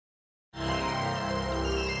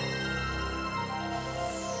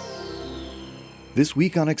This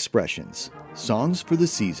week on Expressions, Songs for the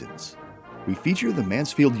Seasons, we feature the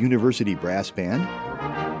Mansfield University Brass Band,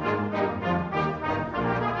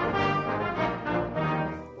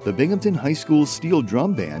 the Binghamton High School Steel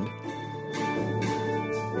Drum Band,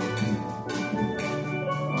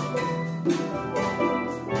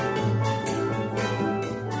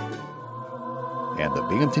 and the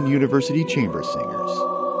Binghamton University Chamber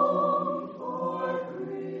Singers.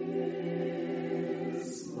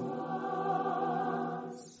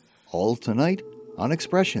 All tonight on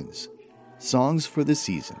Expressions, Songs for the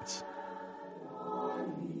Seasons.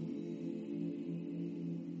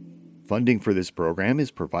 Funding for this program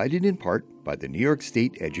is provided in part by the New York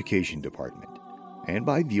State Education Department and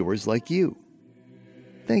by viewers like you.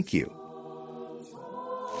 Thank you.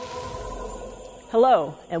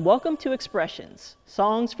 Hello, and welcome to Expressions,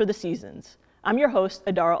 Songs for the Seasons. I'm your host,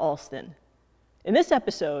 Adara Alston. In this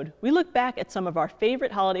episode, we look back at some of our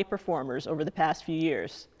favorite holiday performers over the past few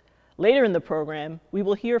years. Later in the program, we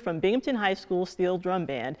will hear from Binghamton High School Steel Drum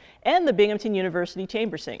Band and the Binghamton University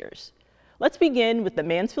Chamber Singers. Let's begin with the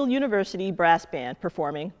Mansfield University Brass Band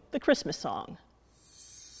performing the Christmas song.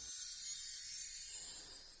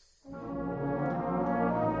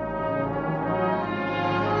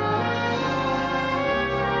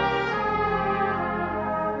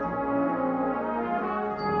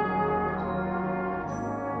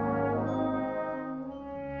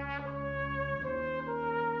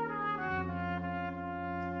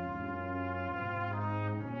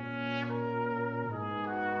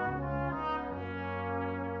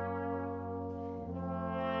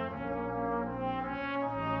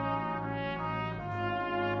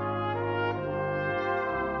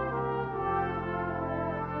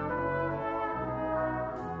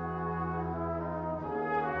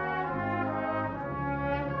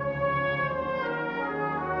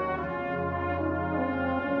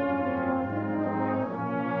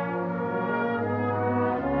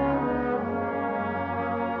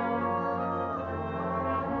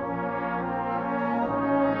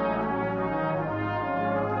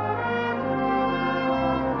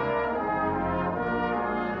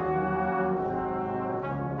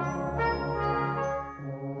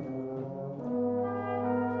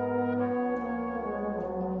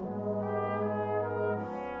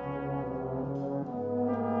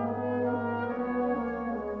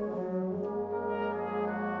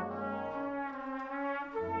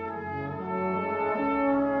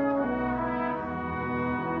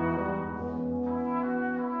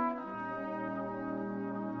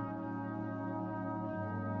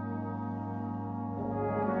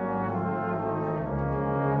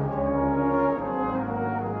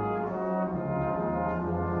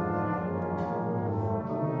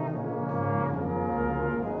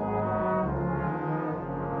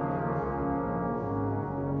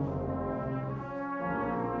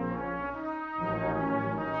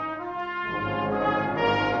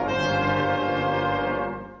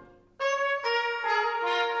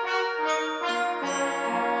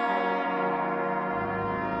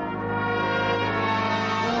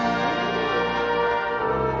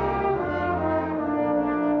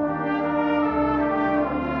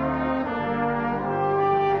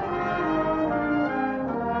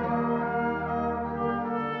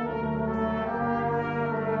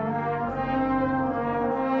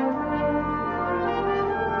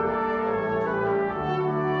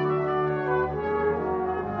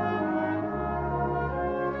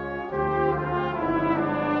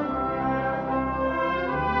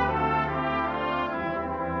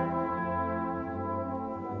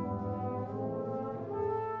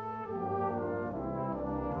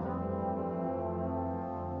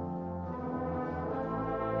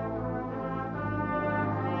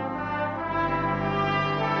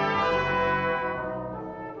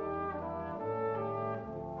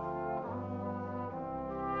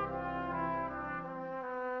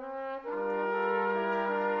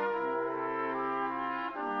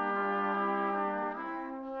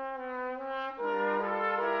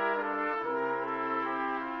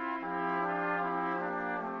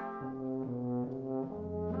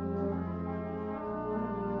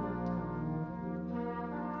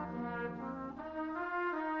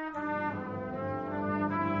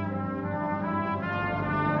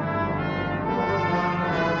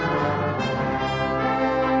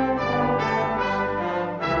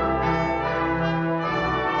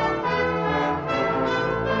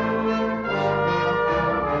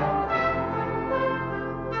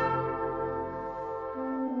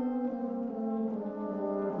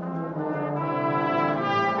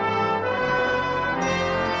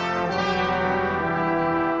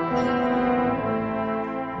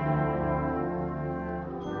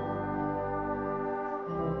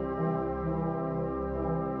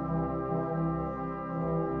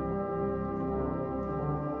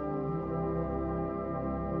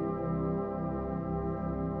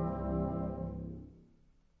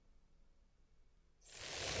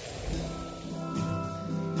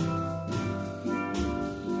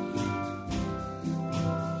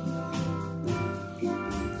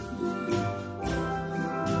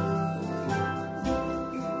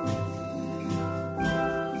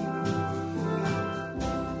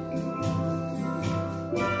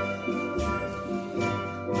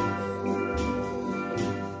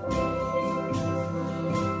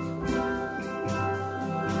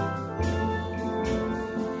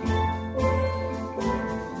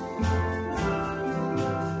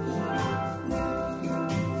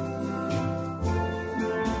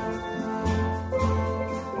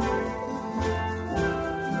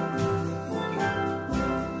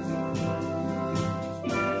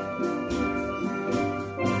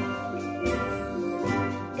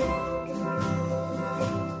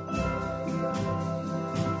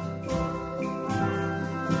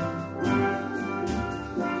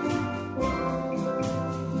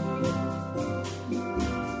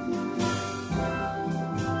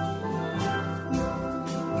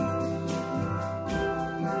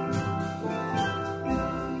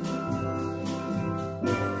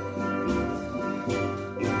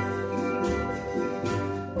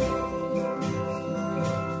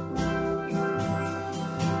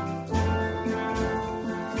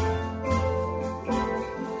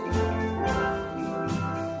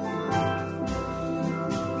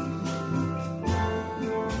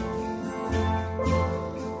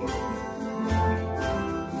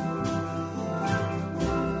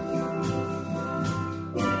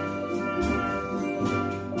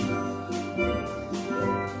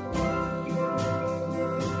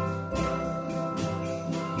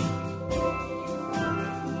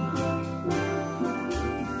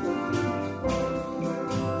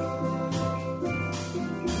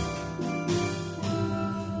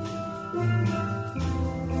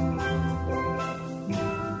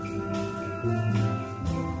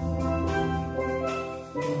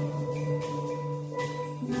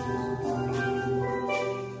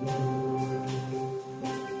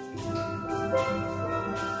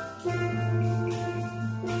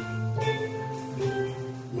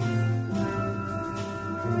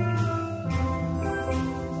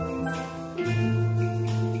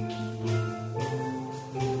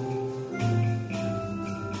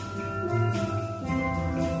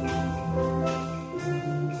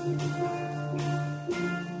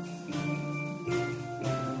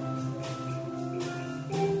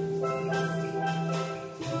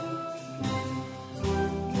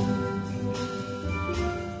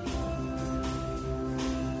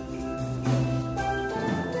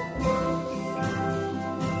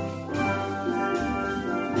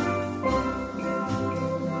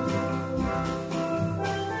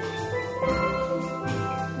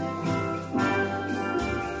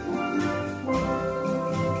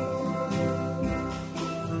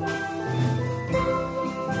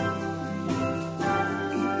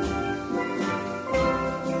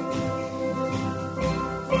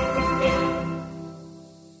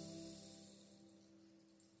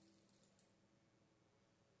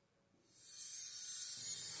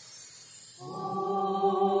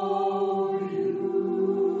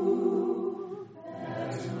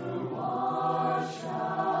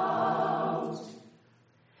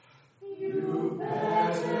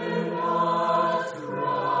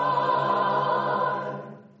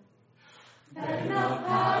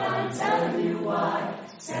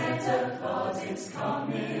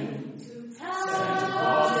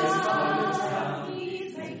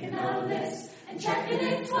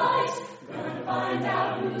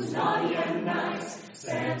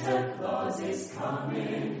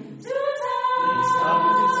 coming to town. He's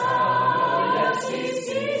coming to town. Yes, he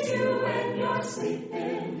sees you when you're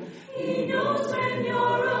sleeping. He knows when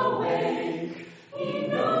you're awake. He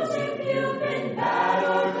knows if you've been bad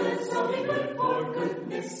or good, so be good for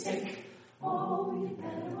goodness sake. Oh, you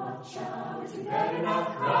better watch out, you better not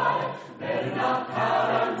cry, better not pout,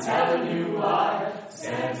 I'm telling you why.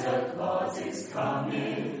 Santa Claus is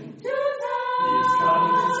coming to town. He's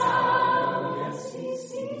coming to town. Yes, he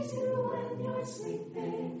sees you when you're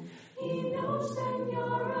sleeping. He knows when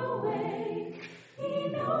you're awake. He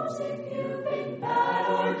knows if you've been bad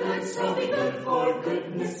or good, so be good for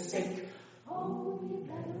goodness sake. Oh, you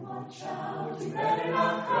better watch out, you better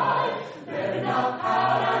not cry, better not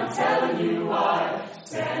pout, I'm telling you why.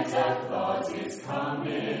 Santa Claus is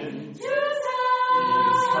coming to town.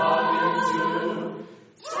 He's coming to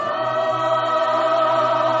town.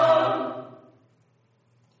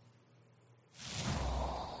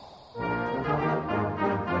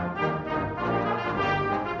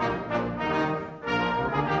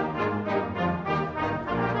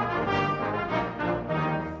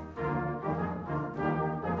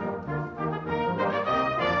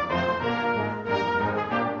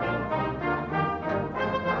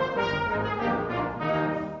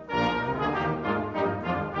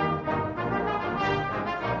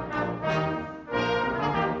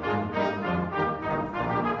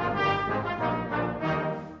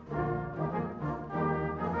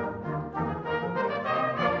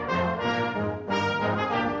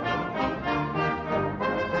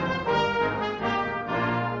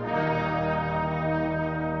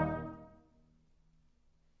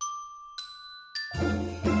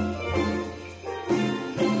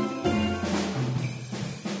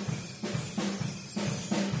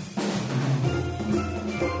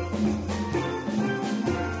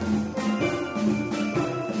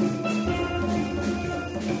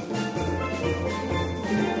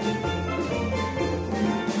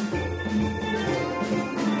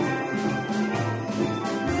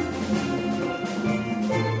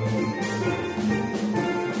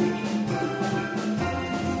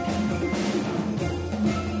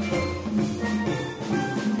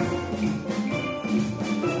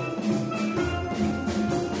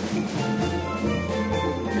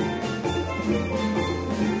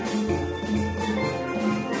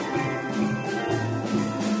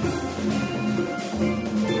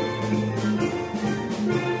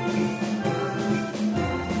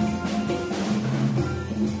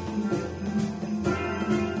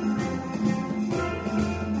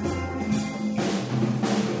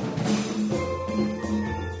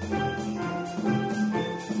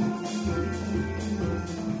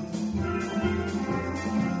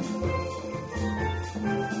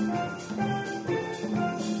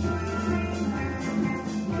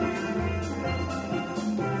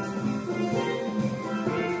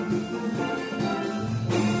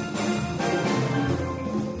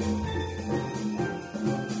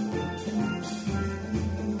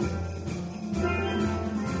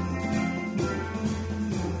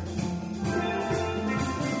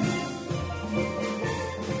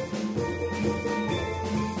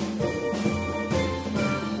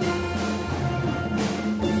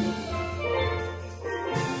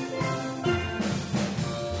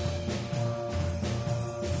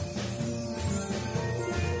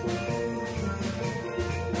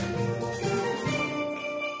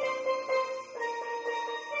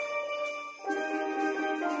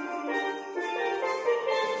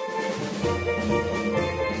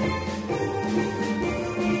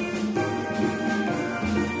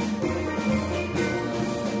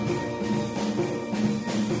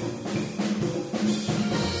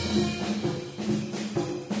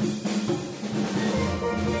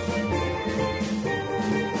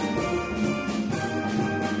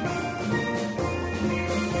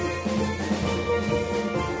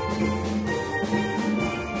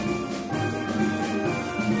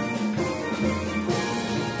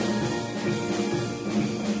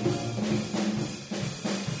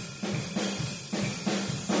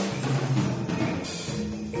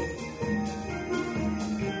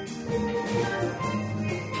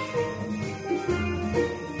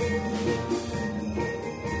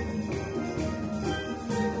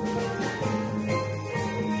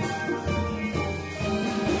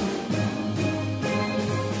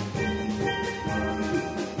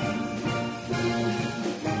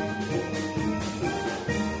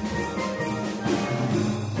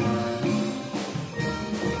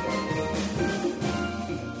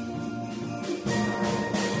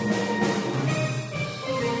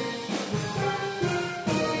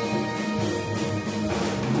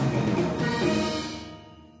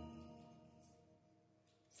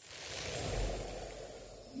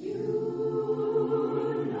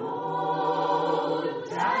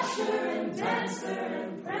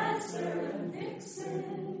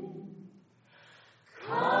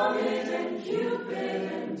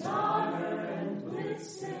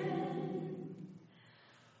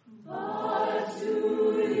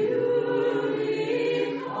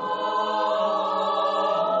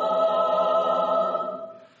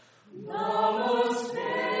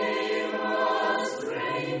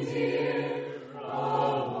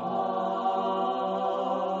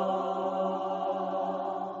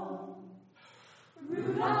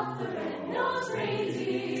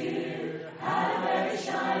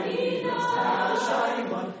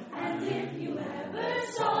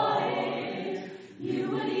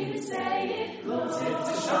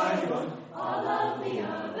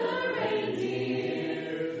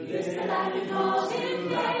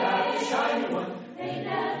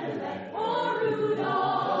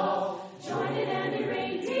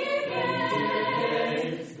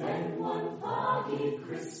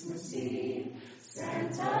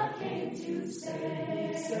 Santa came to stay.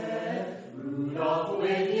 He said, Rudolph,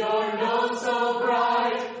 with your nose so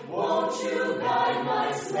bright, won't you guide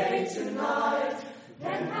my sleigh tonight?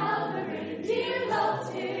 Then how the reindeer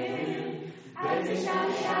loved him, as he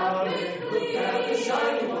shouted out with glee. The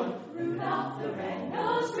shiny one, Rudolph the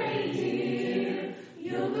red-nosed reindeer.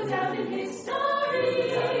 You'll go down in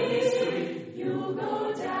history. You'll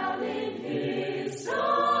go down in history.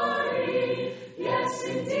 Yes,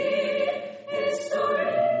 indeed,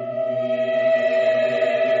 history.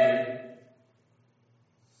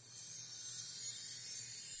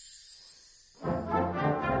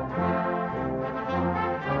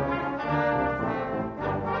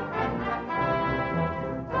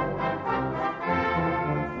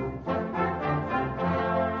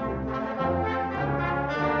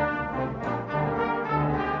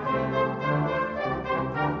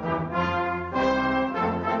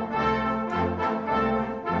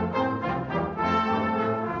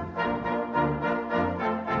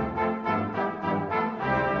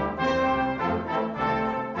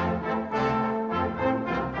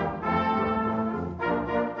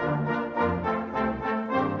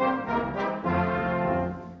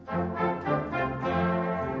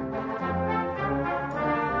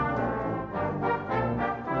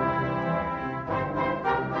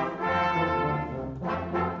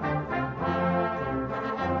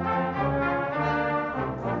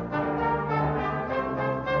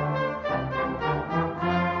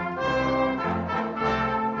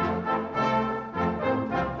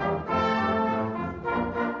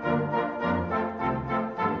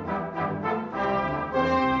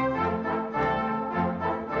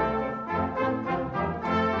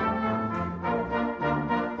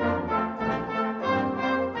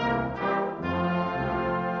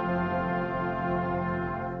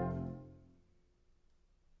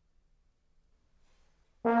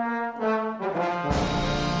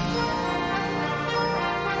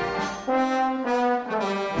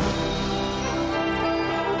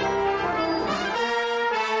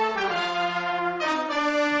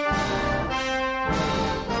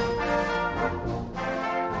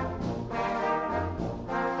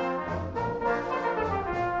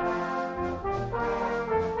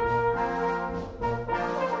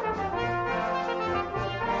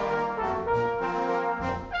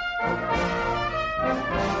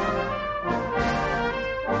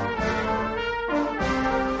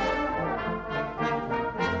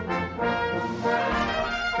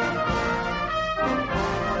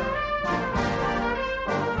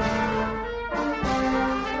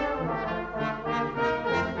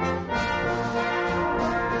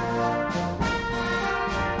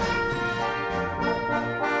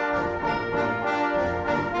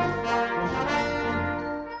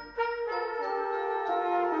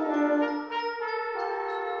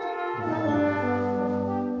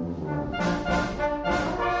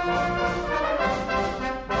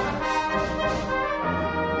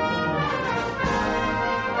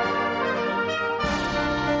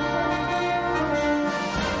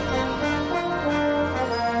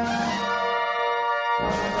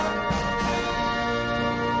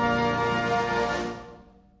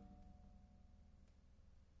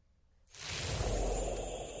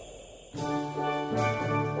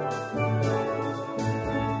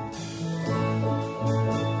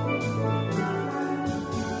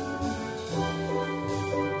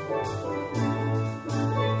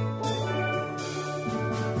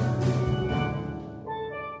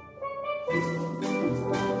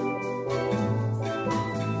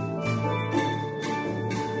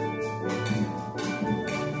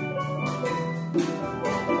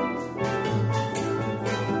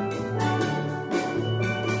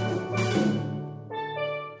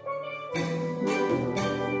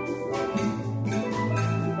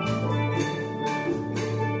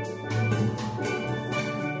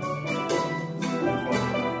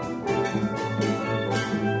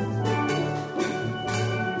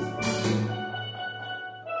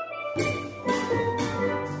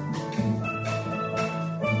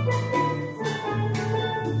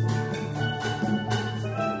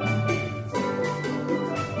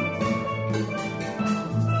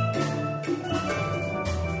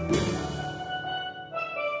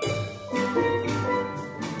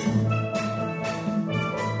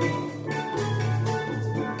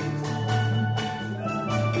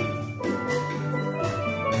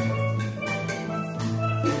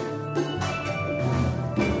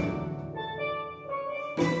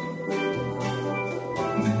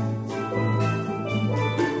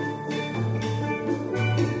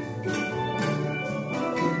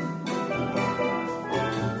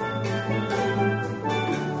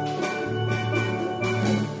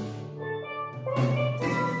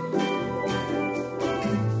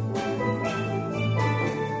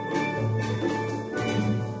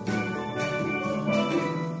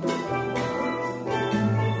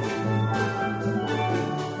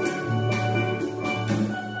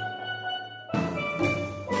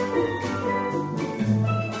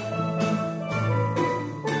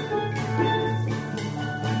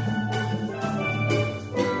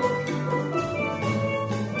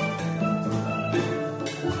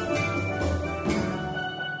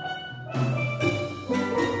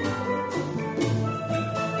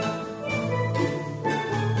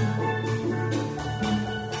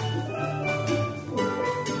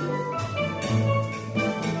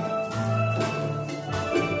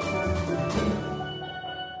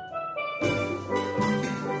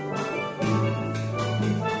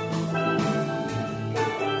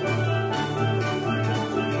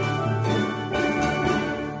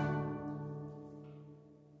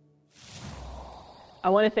 I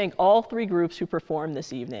want to thank all three groups who performed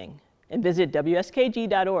this evening, and visit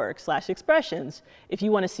wskg.org/expressions if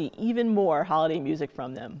you want to see even more holiday music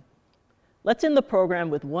from them. Let's end the program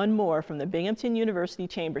with one more from the Binghamton University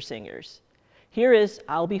Chamber Singers. Here is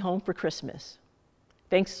I'll Be Home for Christmas.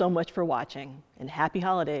 Thanks so much for watching, and happy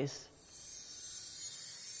holidays.